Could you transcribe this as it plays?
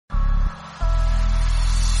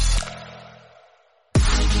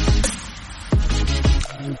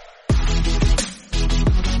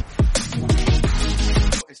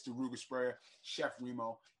It's the Ruger Sprayer, Chef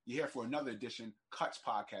Remo. You're here for another edition, Cuts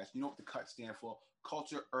Podcast. You know what the Cuts stand for?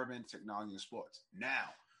 Culture, Urban, Technology, and Sports.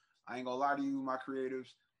 Now, I ain't gonna lie to you, my creatives.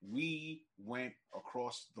 We went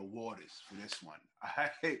across the waters for this one. All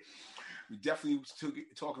right? We definitely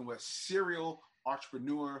talking with serial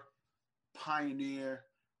entrepreneur, pioneer.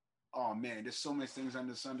 Oh, man, there's so many things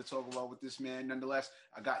under the sun to talk about with this man. Nonetheless,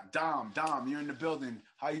 I got Dom. Dom, you're in the building.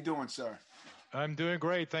 How you doing, sir? I'm doing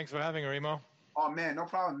great. Thanks for having me, Remo. Oh, man, no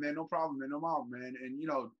problem, man. No problem, man. No problem, man. And, you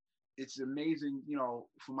know, it's amazing, you know,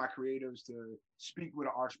 for my creatives to speak with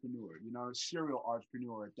an entrepreneur, you know, a serial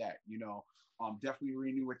entrepreneur at that, you know. Definitely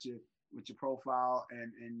renew with your profile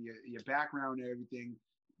and your background and everything.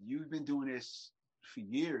 You've been doing this for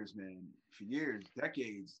years, man. For years,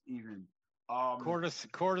 decades even. Quarter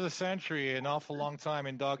of the century, an awful long time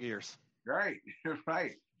in dog years. Right,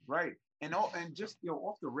 right. And just, you know,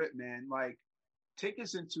 off the rip, man, like, take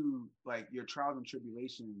us into like your trials and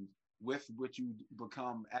tribulations with what you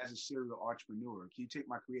become as a serial entrepreneur. Can you take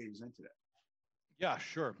my creatives into that? Yeah,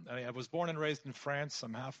 sure. I was born and raised in France.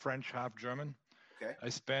 I'm half French, half German. Okay. I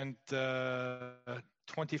spent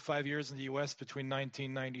 25 years in the U.S. between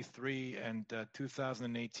 1993 and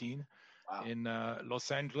 2018 Wow. in Los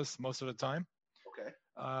Angeles most of the time. Okay.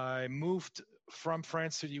 I moved from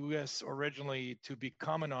France to the U.S. originally to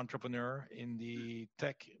become an entrepreneur in the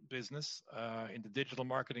tech business, in the digital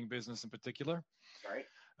marketing business in particular.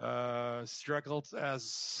 Right. Struggled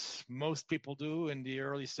as most people do in the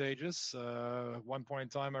early stages. One point in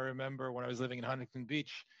time, I remember when I was living in Huntington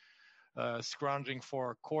Beach, scrounging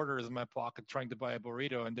for quarters in my pocket, trying to buy a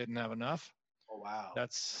burrito and didn't have enough. Oh, wow.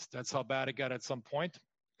 That's how bad it got at some point.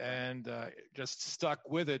 And just stuck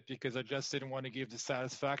with it because I just didn't want to give the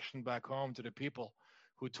satisfaction back home to the people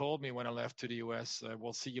who told me when I left to the U.S.,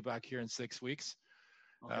 we'll see you back here in 6 weeks.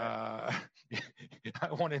 Okay. I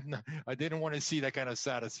didn't want to see that kind of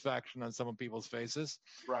satisfaction on some of people's faces.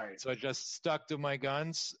 Right. So I just stuck to my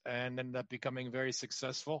guns and ended up becoming very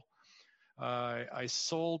successful. I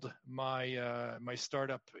sold my my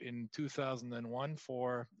startup in 2001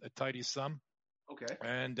 for a tidy sum. Okay.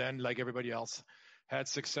 And then, like everybody else, had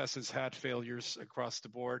successes, had failures across the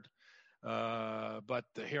board. But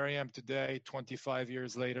here I am today, 25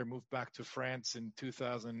 years later, moved back to France in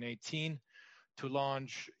 2018 to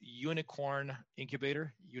launch Unicorn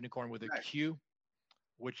Incubator, Unicorn with a Q,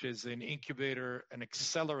 which is an incubator, an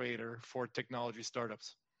accelerator for technology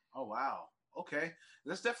startups. Oh, wow. Okay.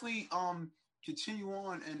 Let's definitely continue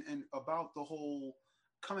on and about the whole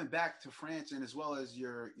coming back to France and as well as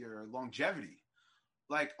your longevity.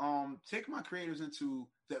 Like, take my creators into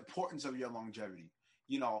the importance of your longevity.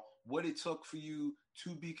 You know, what it took for you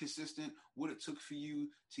to be consistent, what it took for you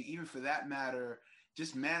to, even for that matter,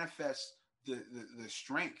 just manifest the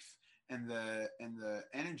strength and the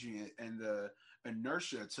energy and the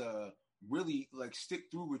inertia to really like stick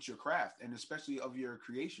through with your craft and especially of your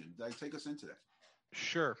creation. Like, take us into that.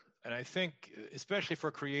 Sure. And I think, especially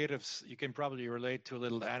for creatives, you can probably relate to a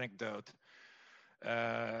little anecdote.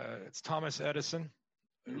 It's Thomas Edison,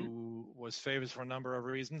 who was famous for a number of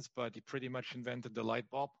reasons, but he pretty much invented the light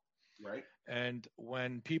bulb. Right. And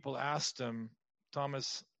when people asked him,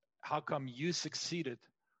 Thomas, how come you succeeded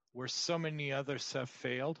where so many others have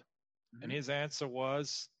failed? And his answer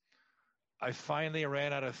was, I finally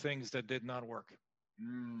ran out of things that did not work.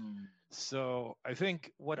 So I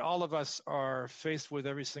think what all of us are faced with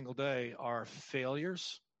every single day are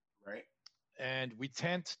failures. Right. And we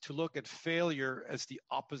tend to look at failure as the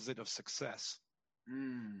opposite of success.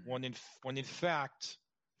 When in fact,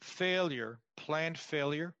 failure, planned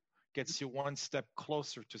failure, gets you one step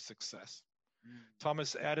closer to success.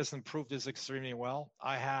 Thomas Edison proved this extremely well.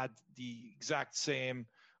 I had the exact same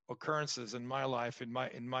occurrences in my life,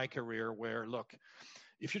 in my career, where, look,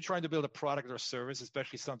 if you're trying to build a product or service,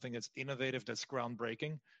 especially something that's innovative, that's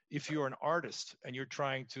groundbreaking, if you're an artist and you're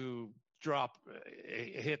trying to drop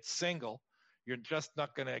a hit single, you're just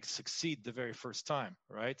not going to succeed the very first time,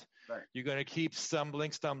 right? Right. You're going to keep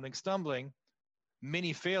stumbling,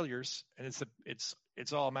 many failures, and it's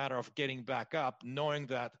all a matter of getting back up, knowing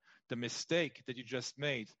that the mistake that you just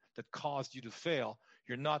made that caused you to fail,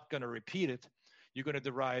 you're not going to repeat it. You're going to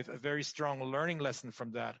derive a very strong learning lesson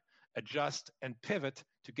from that, adjust and pivot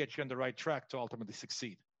to get you on the right track to ultimately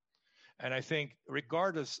succeed. And I think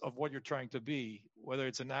regardless of what you're trying to be, whether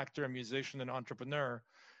it's an actor, a musician, an entrepreneur,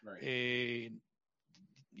 right.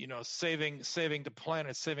 Saving the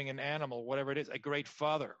planet, saving an animal, whatever it is, a great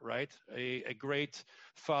father, right? A great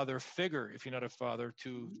father figure, if you're not a father,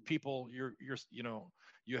 to people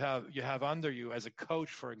you have under you as a coach,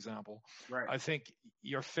 for example. Right. I think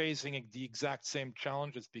you're facing the exact same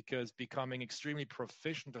challenges, because becoming extremely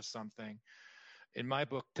proficient at something, in my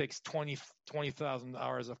book, takes 20,000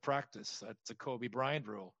 hours of practice. That's the Kobe Bryant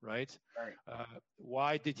rule, right? Right.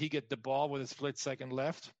 Why did he get the ball with a split second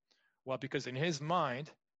left? Well, because in his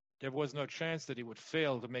mind, there was no chance that he would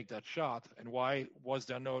fail to make that shot. And why was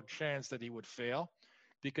there no chance that he would fail?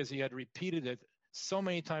 Because he had repeated it so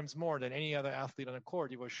many times more than any other athlete on the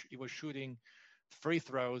court. He was shooting free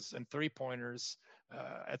throws and three-pointers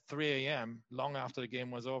at 3 a.m. long after the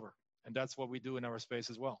game was over. And that's what we do in our space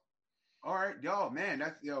as well. All right, man,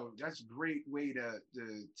 that's a great way to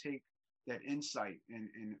take that insight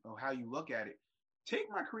and how you look at it. Take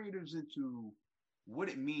my creatives into what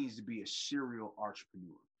it means to be a serial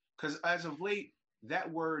entrepreneur. Because as of late,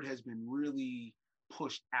 that word has been really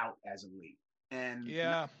pushed out as of late. And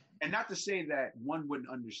yeah, not to say that one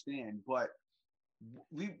wouldn't understand, but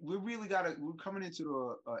we really we're coming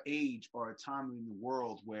into a age or a time in the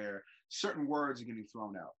world where certain words are getting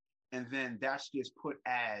thrown out, and then that's just put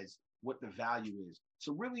as what the value is.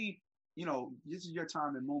 So really, this is your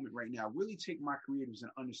time and moment right now. Really take my creatives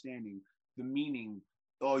and understanding the meaning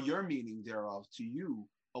or your meaning thereof to you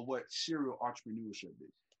of what serial entrepreneurship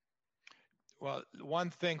is. Well,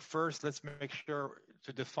 one thing first, let's make sure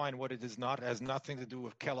to define what it is not. It has nothing to do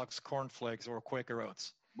with Kellogg's cornflakes or Quaker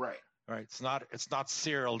Oats. Right. Right. It's not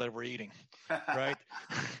cereal that we're eating. Right.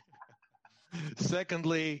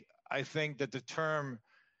 Secondly, I think that the term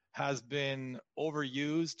has been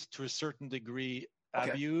overused to a certain degree,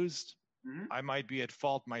 okay. abused. Mm-hmm. I might be at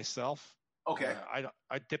fault myself. Okay.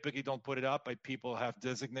 I typically don't put it up, but people have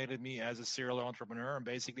designated me as a serial entrepreneur. And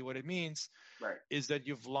basically what it means is that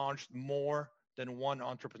you've launched more than one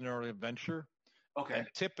entrepreneurial venture. Okay. And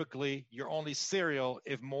typically you're only serial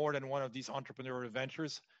if more than one of these entrepreneurial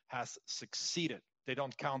ventures has succeeded. They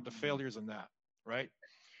don't count the failures in that, right?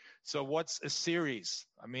 So what's a series?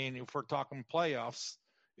 I mean, if we're talking playoffs,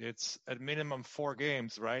 it's at minimum 4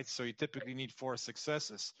 games, right? So you typically need 4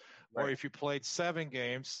 successes. Right. Or if you played 7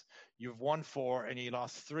 games, you've won 4 and you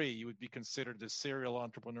lost 3, you would be considered a serial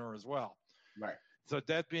entrepreneur as well. Right. So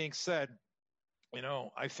that being said,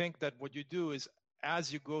 I think that what you do is,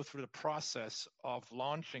 as you go through the process of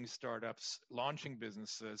launching startups, launching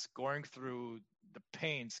businesses, going through the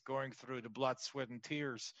pains, going through the blood, sweat, and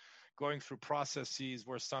tears, going through processes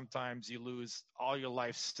where sometimes you lose all your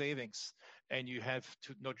life savings and you have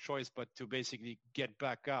no choice but to basically get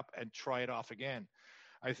back up and try it off again.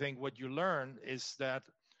 I think what you learn is that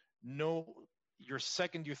your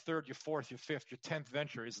second, your third, your fourth, your fifth, your 10th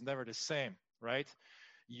venture is never the same, right?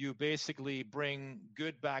 You basically bring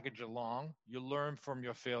good baggage along. You learn from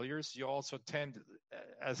your failures. You also tend,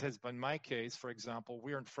 as has been my case, for example,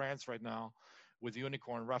 we're in France right now with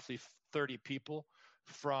Unicorn, roughly 30 people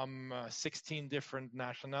from 16 different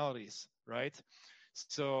nationalities, right?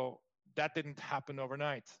 So that didn't happen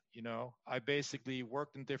overnight. I basically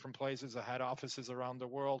worked in different places. I had offices around the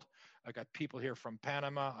world. I got people here from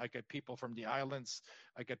Panama. I got people from the islands.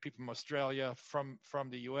 I got people from Australia, from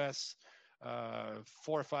the US, 4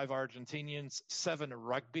 or 5 Argentinians, 7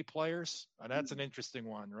 rugby players. And that's an interesting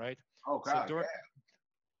one, right? Oh, God. So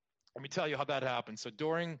let me tell you how that happened. So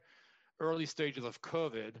during early stages of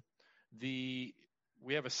COVID,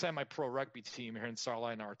 we have a semi-pro rugby team here in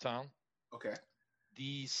Sarlat, in our town. Okay.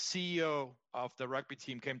 The CEO of the rugby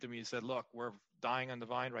team came to me and said, look, we're dying on the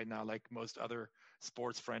vine right now, like most other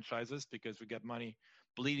sports franchises, because we get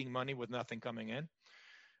bleeding money with nothing coming in.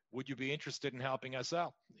 Would you be interested in helping us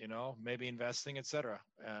out? Maybe investing, etc.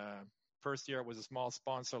 First year was a small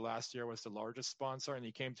sponsor. Last year was the largest sponsor. And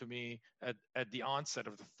he came to me at the onset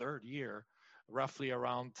of the 3rd year, roughly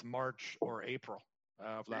around March or April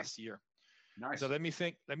of last year. Nice. So let me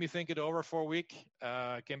think it over for a week.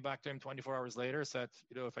 Came back to him 24 hours later, said,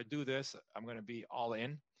 if I do this, I'm going to be all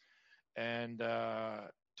in. And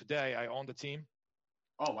today I own the team.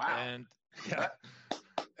 Oh, wow. And yeah.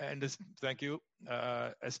 And thank you.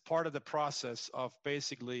 As part of the process of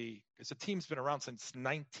basically, because the team's been around since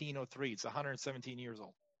 1903. It's 117 years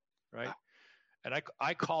old, right? Wow. And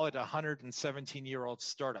I call it a 117-year-old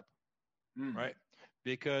startup, right?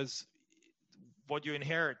 Because what you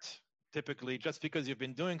inherit typically, just because you've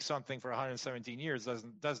been doing something for 117 years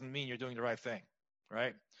doesn't mean you're doing the right thing,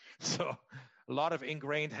 right? So a lot of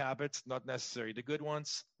ingrained habits, not necessarily the good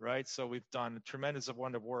ones, right? So we've done a tremendous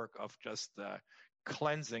amount of work of just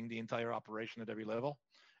cleansing the entire operation at every level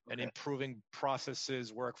and improving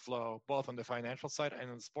processes, workflow, both on the financial side and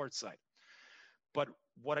on the sports side. But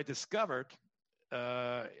what I discovered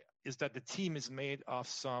is that the team is made of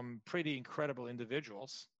some pretty incredible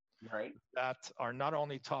individuals, right, that are not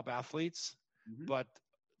only top athletes, but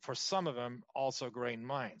for some of them, also great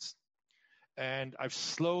minds. And I've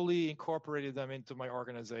slowly incorporated them into my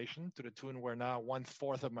organization to the tune where now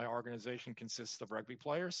 1/4 of my organization consists of rugby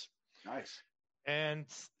players. Nice. And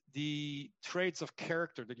the traits of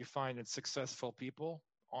character that you find in successful people,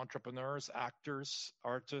 entrepreneurs, actors,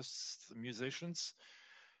 artists, musicians,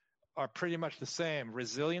 are pretty much the same.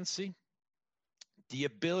 Resiliency, the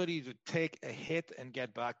ability to take a hit and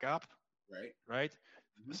get back up. Right.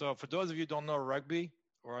 Mm-hmm. So for those of you who don't know rugby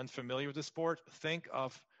or unfamiliar with the sport, think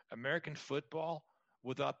of American football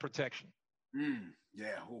without protection.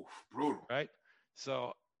 Yeah, oof, brutal. Right?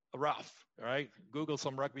 So rough, right? Google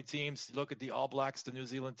some rugby teams, look at the All Blacks, the New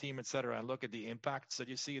Zealand team, etc., and look at the impacts that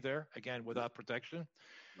you see there, again, without protection.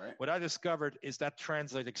 Right. What I discovered is that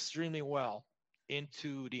translates extremely well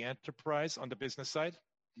into the enterprise on the business side,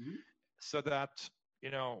 so that,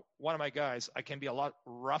 one of my guys, I can be a lot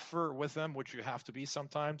rougher with them, which you have to be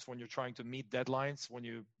sometimes when you're trying to meet deadlines, when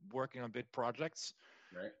you're working on big projects.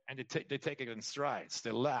 Right. And they take it in strides.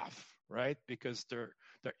 They laugh, right? Because they're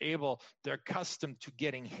accustomed to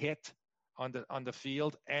getting hit on the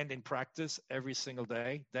field and in practice every single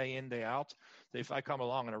day in, day out. If I come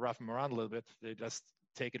along and I rough them around a little bit, they just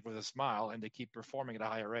take it with a smile and they keep performing at a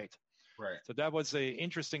higher rate. Right. So that was an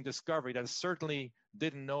interesting discovery that I certainly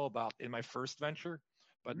didn't know about in my first venture,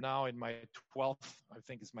 but now in my 12th, I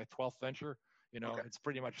think it's my 12th venture, It's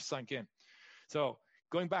pretty much sunk in. So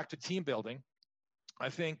going back to team building, I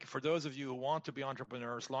think for those of you who want to be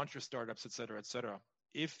entrepreneurs, launch your startups, et cetera,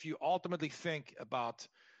 if you ultimately think about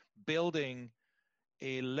building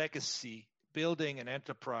a legacy, building an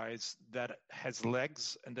enterprise that has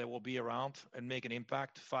legs and that will be around and make an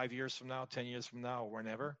impact 5 years from now, 10 years from now, or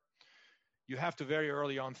whenever, you have to very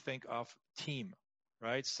early on think of team,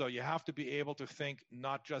 right? So you have to be able to think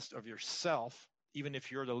not just of yourself, even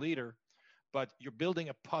if you're the leader, but you're building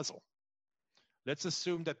a puzzle. Let's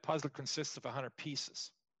assume that puzzle consists of 100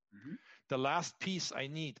 pieces. The last piece I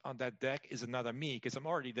need on that deck is another me because I'm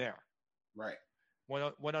already there. Right.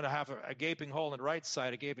 When I have a gaping hole on the right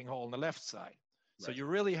side, a gaping hole on the left side. Right. So you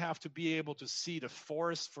really have to be able to see the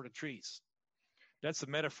forest for the trees. That's a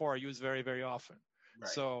metaphor I use very, very often. Right.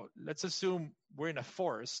 So let's assume we're in a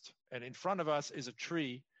forest and in front of us is a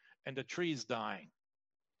tree and the tree is dying.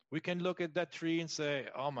 We can look at that tree and say,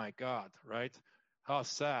 oh my God, right? How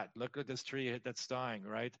sad. Look at this tree that's dying,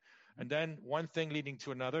 right? And then one thing leading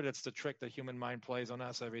to another, that's the trick the human mind plays on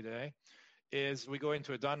us every day, is we go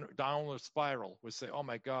into a downward spiral. We say, oh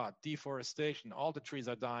my God, deforestation, all the trees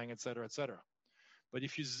are dying, et cetera, et cetera. But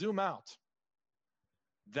if you zoom out,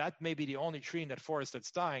 that may be the only tree in that forest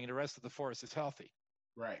that's dying and the rest of the forest is healthy.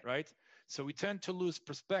 Right? So we tend to lose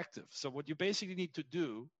perspective. So what you basically need to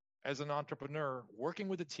do as an entrepreneur working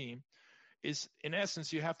with a team is, in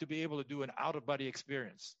essence, you have to be able to do an out-of-body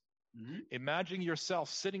experience. Imagine yourself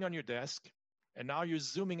sitting on your desk, and now you're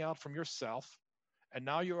zooming out from yourself, and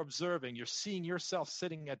now you're observing, you're seeing yourself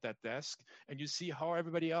sitting at that desk, and you see how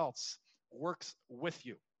everybody else works with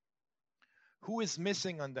you. Who is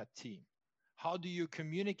missing on that team? How do you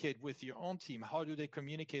communicate with your own team? How do they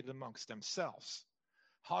communicate amongst themselves?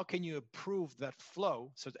 How can you improve that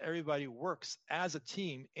flow so that everybody works as a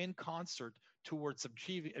team in concert towards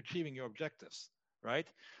achieving your objectives, right?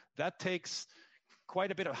 That takes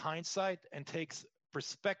quite a bit of hindsight and takes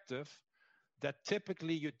perspective that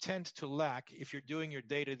typically you tend to lack if you're doing your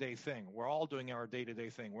day-to-day thing. We're all doing our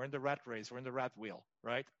day-to-day thing. We're in the rat race. We're in the rat wheel,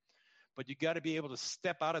 right? But you got to be able to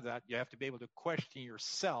step out of that. You have to be able to question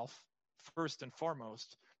yourself first and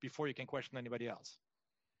foremost before you can question anybody else.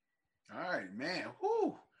 All right, man.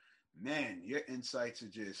 Whoo, man, your insights are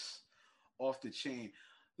just off the chain.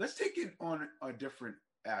 Let's take it on a different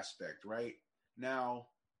aspect, right? Now,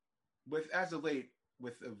 as of late,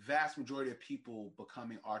 with a vast majority of people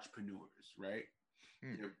becoming entrepreneurs, right?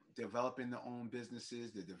 They're developing their own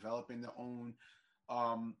businesses. They're developing their own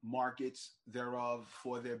markets thereof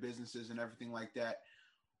for their businesses and everything like that.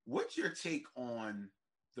 What's your take on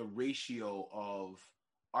the ratio of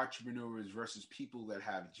entrepreneurs versus people that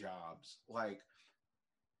have jobs? Like,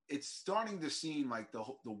 it's starting to seem like the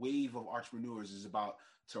wave of entrepreneurs is about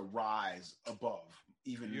to rise above,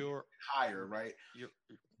 even higher, right?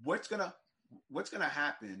 What's gonna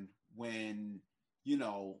happen when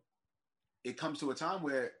it comes to a time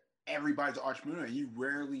where everybody's an entrepreneur and you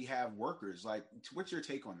rarely have workers? Like, what's your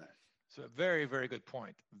take on that? So very, very good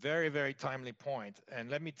point. Very, very timely point. And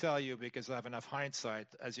let me tell you, because I have enough hindsight,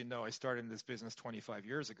 as you know, I started in this business 25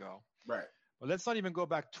 years ago. Right. Well, let's not even go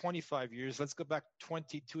back 25 years. Let's go back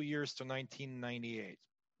 22 years to 1998.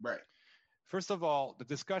 Right. First of all, the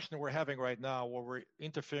discussion we're having right now, where we're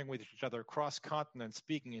interfering with each other across continents,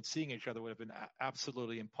 speaking and seeing each other, would have been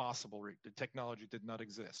absolutely impossible. The technology did not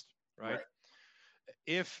exist, right?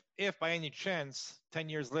 If by any chance 10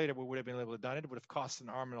 years later we would have been able to done it, it would have cost an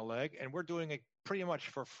arm and a leg, and we're doing it pretty much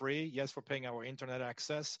for free. Yes, we're paying our internet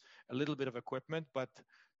access, a little bit of equipment, but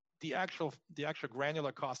the actual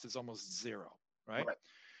granular cost is almost zero, right?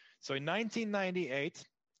 So in 1998,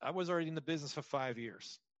 I was already in the business for 5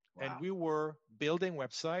 years. Wow. And we were building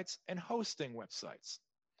websites and hosting websites.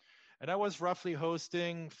 And I was roughly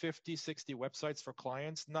hosting 50, 60 websites for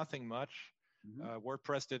clients, nothing much.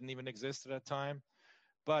 WordPress didn't even exist at that time.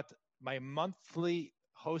 But my monthly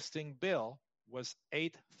hosting bill was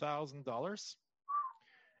 $8,000.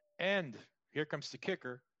 And here comes the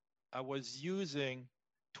kicker. I was using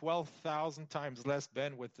 12,000 times less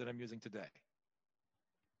bandwidth than I'm using today.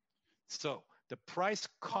 So the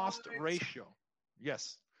price-cost ratio,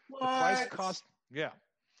 yes. What? The price-cost, yeah.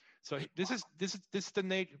 So this is the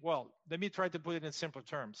nature. Well, let me try to put it in simpler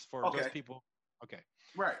terms for those people. Okay.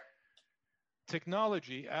 Right.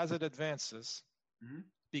 Technology, as it advances,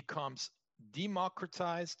 becomes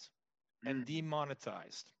democratized and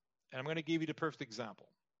demonetized. And I'm going to give you the perfect example.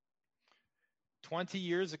 20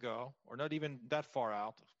 years ago, or not even that far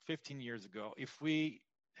out, 15 years ago, if we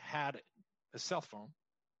had a cell phone,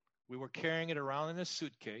 we were carrying it around in a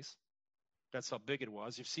suitcase. That's how big it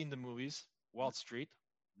was. You've seen the movies, Wall Street,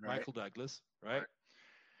 Michael Douglas, right?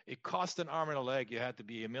 It cost an arm and a leg. You had to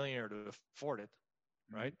be a millionaire to afford it,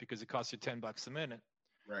 right? Because it cost you $10 a minute.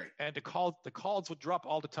 Right. And the calls would drop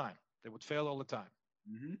all the time. They would fail all the time,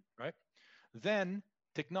 right? Then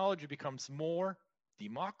technology becomes more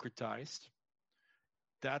democratized.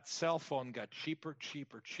 That cell phone got cheaper.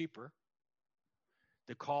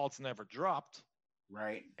 The calls never dropped.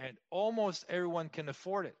 Right. And almost everyone can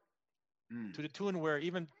afford it. To the tune where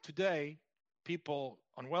even today, people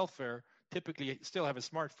on welfare typically still have a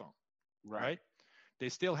smartphone, right? They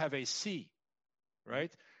still have a C, right?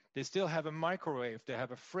 They still have a microwave. They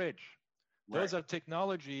have a fridge. Those are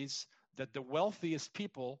technologies that the wealthiest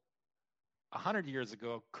people 100 years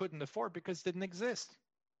ago couldn't afford because it didn't exist,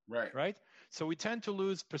 right? So we tend to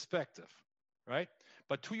lose perspective, right?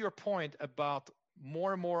 But to your point about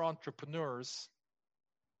more and more entrepreneurs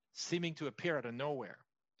seeming to appear out of nowhere,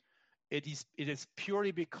 it is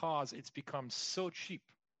purely because it's become so cheap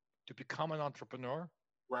to become an entrepreneur,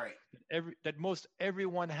 that most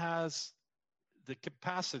everyone has the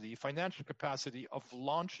capacity, financial capacity of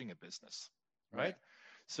launching a business, right?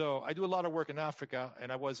 So I do a lot of work in Africa,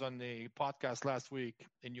 and I was on the podcast last week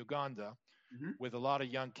in Uganda with a lot of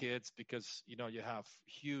young kids because, you have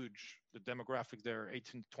the demographic there,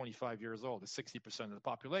 18 to 25 years old, is 60% of the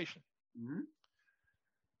population.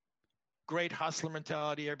 Great hustler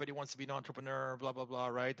mentality. Everybody wants to be an entrepreneur, blah, blah, blah,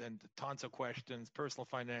 right? And tons of questions, personal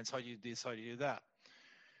finance, how do you do this, how do you do that?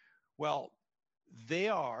 Well, they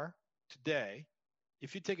are today,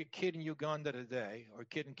 if you take a kid in Uganda today or a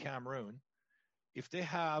kid in Cameroon, if they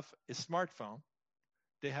have a smartphone,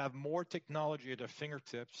 they have more technology at their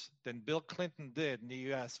fingertips than Bill Clinton did in the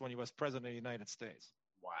U.S. when he was president of the United States.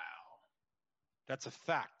 Wow. That's a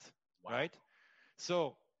fact, right?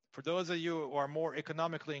 So for those of you who are more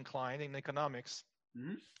economically inclined in economics,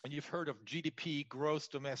 and you've heard of GDP, gross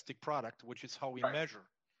domestic product, which is how we measure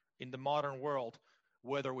in the modern world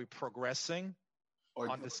whether we're progressing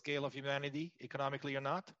on the scale of humanity economically or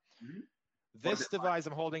not. This device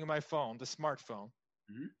I'm holding in my phone, the smartphone,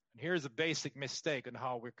 and here's a basic mistake on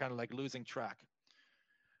how we're kind of like losing track.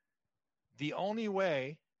 The only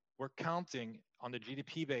way we're counting on the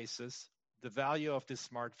GDP basis the value of this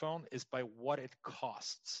smartphone is by what it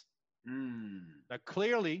costs. Now,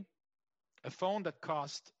 clearly, a phone that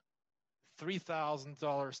cost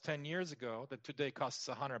 $3,000 10 years ago that today costs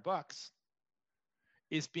 $100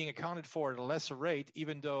 is being accounted for at a lesser rate,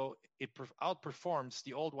 even though it outperforms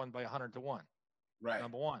the old one by 100 to 1.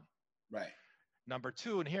 Number one. Number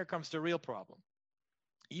two, and here comes the real problem.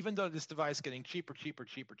 Even though this device is getting cheaper,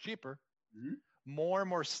 more and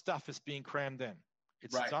more stuff is being crammed in.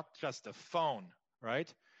 It's not just a phone,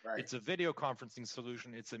 right? It's a video conferencing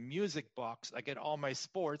solution. It's a music box. I get all my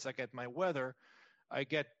sports. I get my weather. I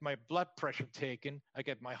get my blood pressure taken. I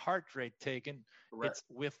get my heart rate taken. It's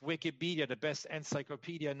with Wikipedia, the best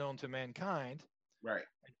encyclopedia known to mankind.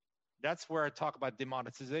 That's where I talk about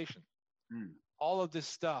demonetization. All of this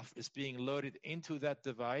stuff is being loaded into that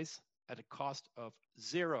device at a cost of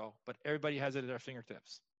zero, but everybody has it at their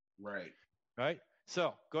fingertips. Right?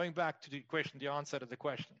 So going back to the question, the onset of the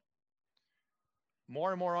question,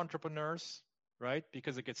 more and more entrepreneurs, right?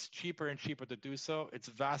 Because it gets cheaper and cheaper to do so. It's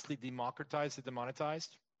vastly democratized and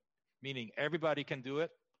demonetized, meaning everybody can do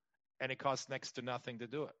it. and it costs next to nothing to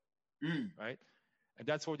do it, Mm. right? And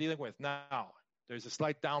that's what we're dealing with. Now, there's a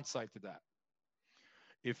slight downside to that.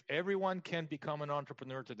 If everyone can become an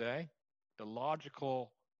entrepreneur today, the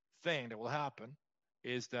logical thing that will happen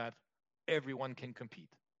is that everyone can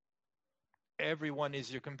compete. Everyone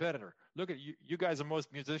is your competitor. Look at you. You guys are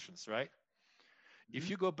most musicians, right? Mm-hmm. If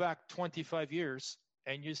you go back 25 years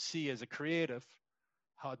and you see as a creative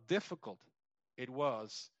how difficult it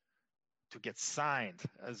was to get signed,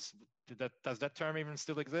 does that term even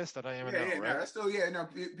still exist? I don't even know. Yeah, right? No, that's still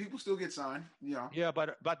people still get signed. Yeah,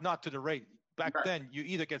 but not to the rate. Back then, you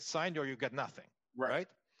either get signed or you get nothing. Right.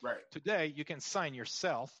 Today, you can sign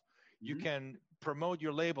yourself. Mm-hmm. You can promote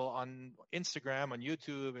your label on Instagram, on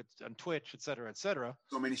YouTube, on Twitch, et cetera, et cetera.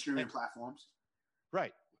 So many streaming platforms.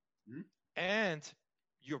 Right. Mm-hmm. And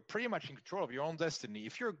you're pretty much in control of your own destiny.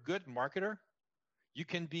 If you're a good marketer, you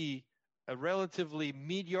can be a relatively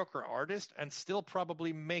mediocre artist and still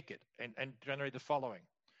probably make it and generate the following.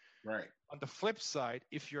 Right. On the flip side,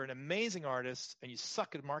 if you're an amazing artist and you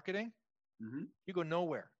suck at marketing, mm-hmm. you go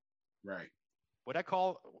nowhere. Right. What I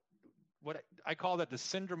call that the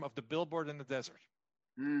syndrome of the billboard in the desert.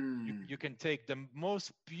 Mm. You can take the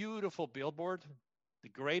most beautiful billboard, the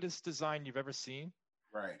greatest design you've ever seen,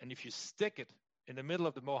 right? And if you stick it in the middle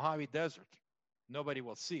of the Mojave Desert, nobody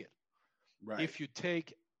will see it. Right. If you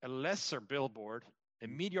take a lesser billboard, a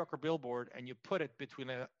mediocre billboard, and you put it between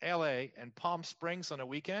LA and Palm Springs on a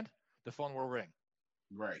weekend, the phone will ring.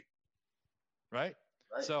 Right. Right?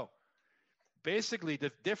 So basically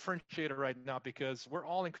the differentiator right now, because we're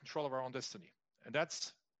all in control of our own destiny, and that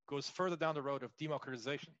goes further down the road of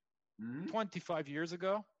democratization. Mm-hmm. 25 years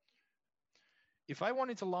ago, if I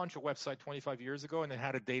wanted to launch a website 25 years ago and it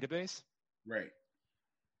had a database, right,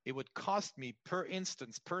 it would cost me per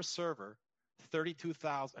instance, per server,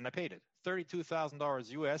 $32,000, and I paid it,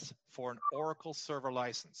 $32,000 US for an Oracle server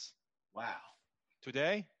license. Wow.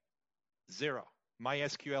 Today, zero.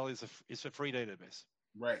 MySQL is a free database.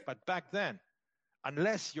 Right. But back then,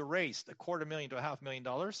 unless you raised $250,000 to $500,000,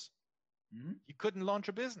 mm-hmm. you couldn't launch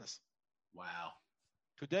a business. Wow.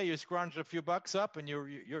 Today, you scrounge a few bucks up, and you're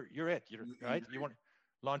it. Right? You want to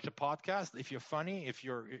launch a podcast? If you're funny, if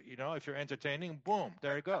you're entertaining, boom,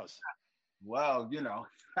 there it goes. Well, No,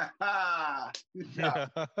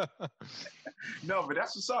 but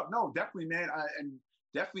that's what's up. No, definitely, man. And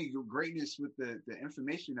definitely your greatness with the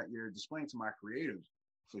information that you're displaying to my creatives,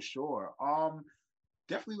 for sure.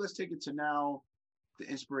 Definitely, let's take it to now the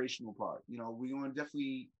inspirational part. We're going to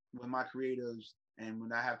definitely, with my creatives, and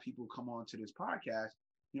when I have people come on to this podcast,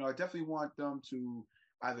 I definitely want them to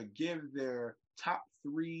either give their top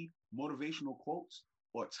 3 motivational quotes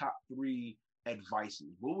or top 3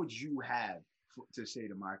 advices. What would you have to say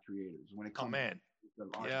to my creators when it comes? Oh man,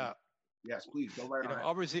 yeah. Yes, please go right on.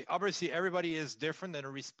 Obviously, everybody is different and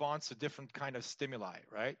responds to different kind of stimuli,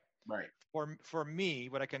 right? Right. For me,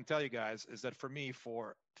 what I can tell you guys is that for me,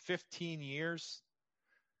 for 15 years,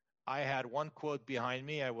 I had one quote behind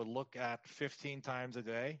me I would look at 15 times a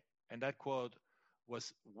day, and that quote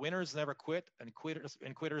was "Winners never quit, and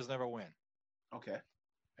quitters never win." Okay.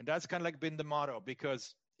 And that's kind of like been the motto,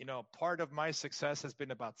 because part of my success has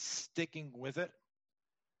been about sticking with it,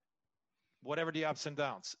 whatever the ups and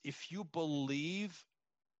downs. If you believe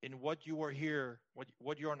in what you are here,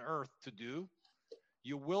 what you're on earth to do,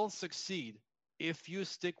 you will succeed if you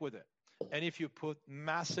stick with it, and if you put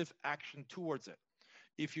massive action towards it.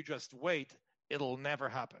 If you just wait, it'll never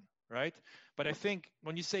happen, right? But I think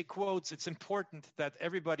when you say quotes, it's important that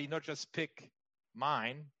everybody not just pick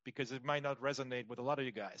mine, because it might not resonate with a lot of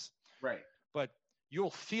you guys. Right. But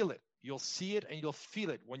you'll feel it. You'll see it and you'll feel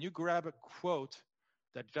it. When you grab a quote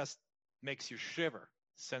that just makes you shiver,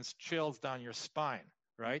 sends chills down your spine,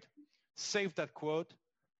 right? Save that quote,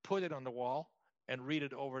 put it on the wall, and read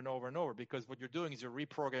it over and over and over, because what you're doing is you're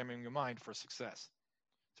reprogramming your mind for success.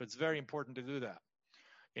 So it's very important to do that.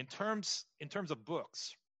 In terms of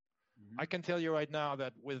books, mm-hmm. I can tell you right now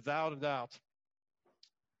that without a doubt,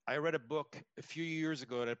 I read a book a few years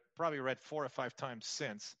ago that I probably read 4 or 5 times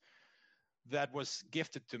since, that was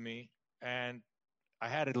gifted to me, and I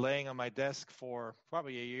had it laying on my desk for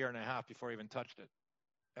probably a year and a half before I even touched it.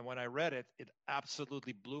 And when I read it, it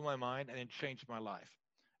absolutely blew my mind and it changed my life.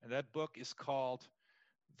 And that book is called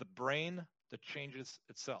The Brain That Changes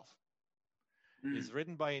Itself. It's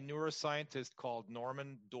written by a neuroscientist called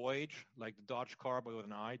Norman Doidge, like the Dodge car, but with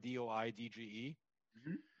an I, D-O-I-D-G-E.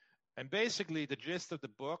 Mm-hmm. And basically, the gist of the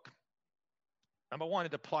book, number one,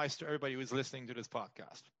 it applies to everybody who is listening to this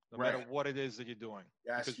podcast, no matter what it is that you're doing.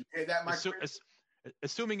 Yes, you hear that,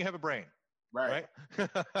 assuming you have a brain. Right.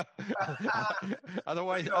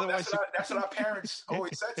 Otherwise, that's what our parents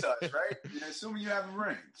always said to us, right? Assuming you have a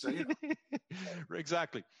ring. So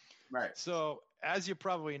Exactly. Right. So as you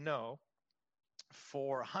probably know,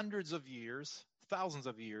 for hundreds of years, thousands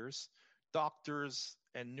of years, doctors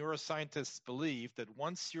and neuroscientists believe that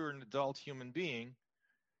once you're an adult human being,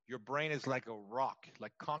 your brain is like a rock,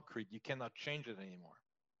 like concrete. You cannot change it anymore.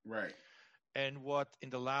 Right. And what in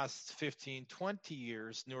the last 15, 20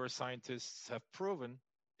 years, neuroscientists have proven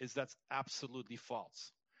is that's absolutely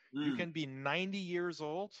false. You can be 90 years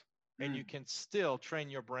old and you can still train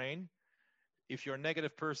your brain. If you're a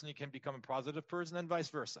negative person, you can become a positive person and vice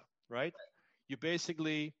versa, right? You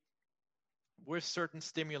basically, with certain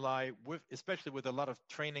stimuli, especially with a lot of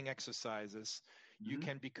training exercises, you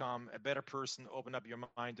can become a better person, open up your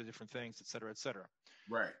mind to different things, et cetera, et cetera.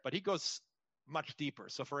 Right. But he goes much deeper.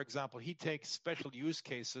 So, for example, he takes special use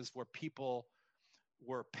cases where people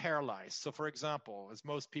were paralyzed. So, for example, as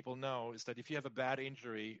most people know, is that if you have a bad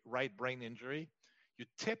injury, right brain injury, you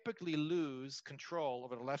typically lose control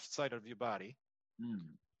over the left side of your body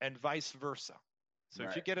and vice versa. So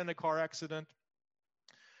if you get in a car accident,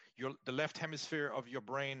 the left hemisphere of your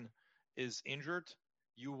brain is injured,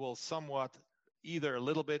 you will somewhat, either a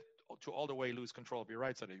little bit to all the way, lose control of your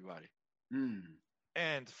right side of your body.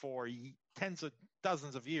 And for tens of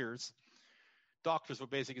dozens of years, doctors would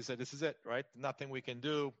basically say, this is it, right? Nothing we can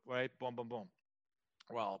do, right? Boom, boom, boom.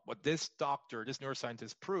 Well, what this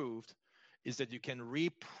neuroscientist proved is that you can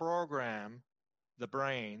reprogram the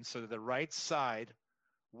brain so that the right side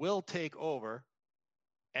will take over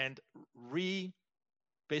and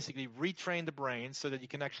basically retrain the brain so that you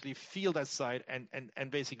can actually feel that side and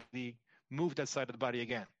basically move that side of the body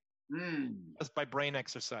again. Just by brain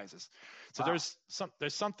exercises. So there's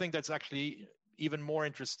something that's actually even more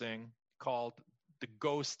interesting called the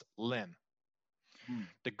ghost limb.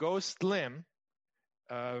 The ghost limb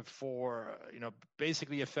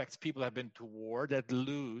basically affects people that have been to war that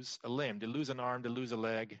lose a limb. They lose an arm, they lose a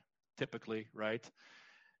leg, typically, right?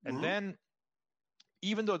 And then,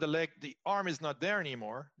 even though the arm is not there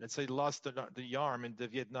anymore, let's say they lost the arm in the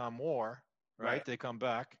Vietnam War, right? They come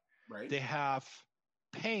back, they have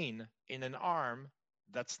pain in an arm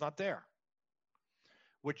that's not there,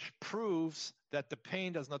 which proves that the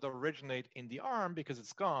pain does not originate in the arm because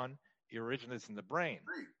it's gone. It originates in the brain.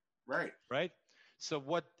 Right? So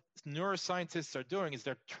what neuroscientists are doing is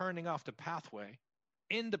they're turning off the pathway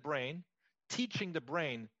in the brain, teaching the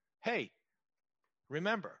brain, hey,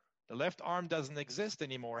 remember, the left arm doesn't exist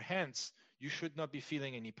anymore. Hence, you should not be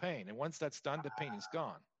feeling any pain. And once that's done, the pain is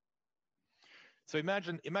gone. So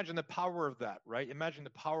imagine the power of that, right? Imagine the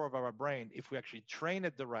power of our brain if we actually train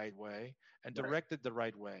it the right way and direct it the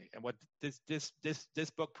right way. And what this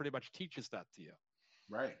book pretty much teaches that to you.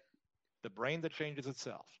 Right. The brain that changes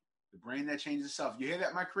itself. The brain that changes itself. You hear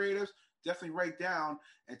that, my creatives? Definitely write down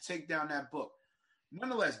and take down that book.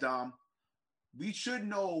 Nonetheless, Dom, we should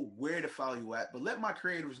know where to follow you at, but let my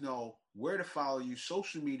creatives know where to follow you,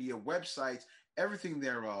 social media, websites, everything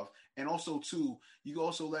thereof. And also, too, you can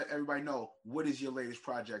also let everybody know what is your latest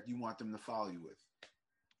project you want them to follow you with.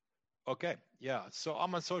 Okay, yeah. So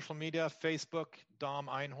I'm on social media, Facebook, Dom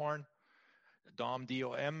Einhorn, Dom,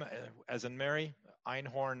 D-O-M, as in Mary.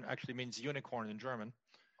 Einhorn actually means unicorn in German.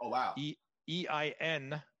 Oh, wow.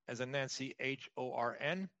 E-I-N, as in Nancy,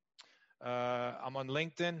 H-O-R-N. I'm on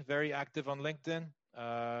LinkedIn, very active on LinkedIn.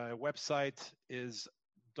 Website is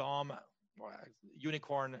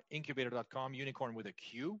unicornincubator.com, unicorn with a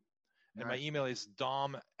Q. And my email is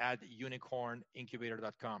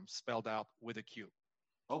dom@unicornincubator.com, spelled out with a Q.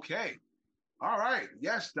 Okay. All right.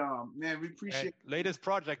 Yes, Dom. Man, we appreciate and latest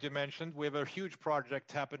project you mentioned. We have a huge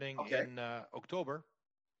project happening in October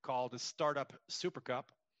called the Startup Super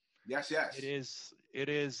Cup. Yes. It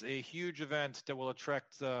is a huge event that will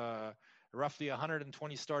attract roughly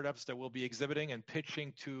 120 startups that will be exhibiting and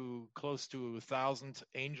pitching to close to 1,000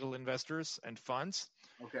 angel investors and funds.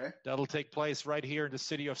 Okay. That'll take place right here in the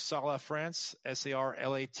city of Sarlat, France,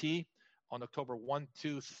 S-A-R-L-A-T, on October 1,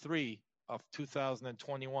 2, 3 of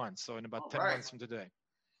 2021. So in about 10 months from today.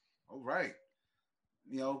 All right.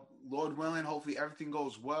 Lord willing, hopefully everything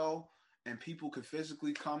goes well and people could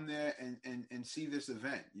physically come there and see this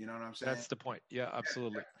event. You know what I'm saying? That's the point. Yeah,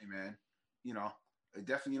 absolutely. Yeah, man.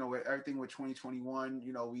 Definitely, with everything with 2021,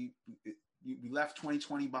 we left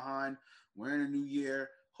 2020 behind. We're in a new year.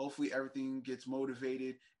 Hopefully everything gets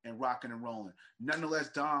motivated and rocking and rolling. Nonetheless,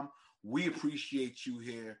 Dom, we appreciate you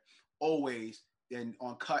here always and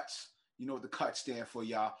on Cuts. You know what the Cuts stand for,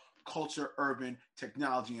 y'all. Culture, urban,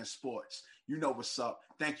 technology, and sports. You know what's up.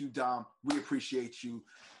 Thank you, Dom. We appreciate you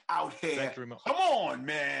out here. Thank you, Remo. Come on,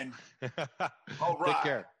 man. All right. Take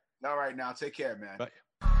care. All right, now take care, man. Bye.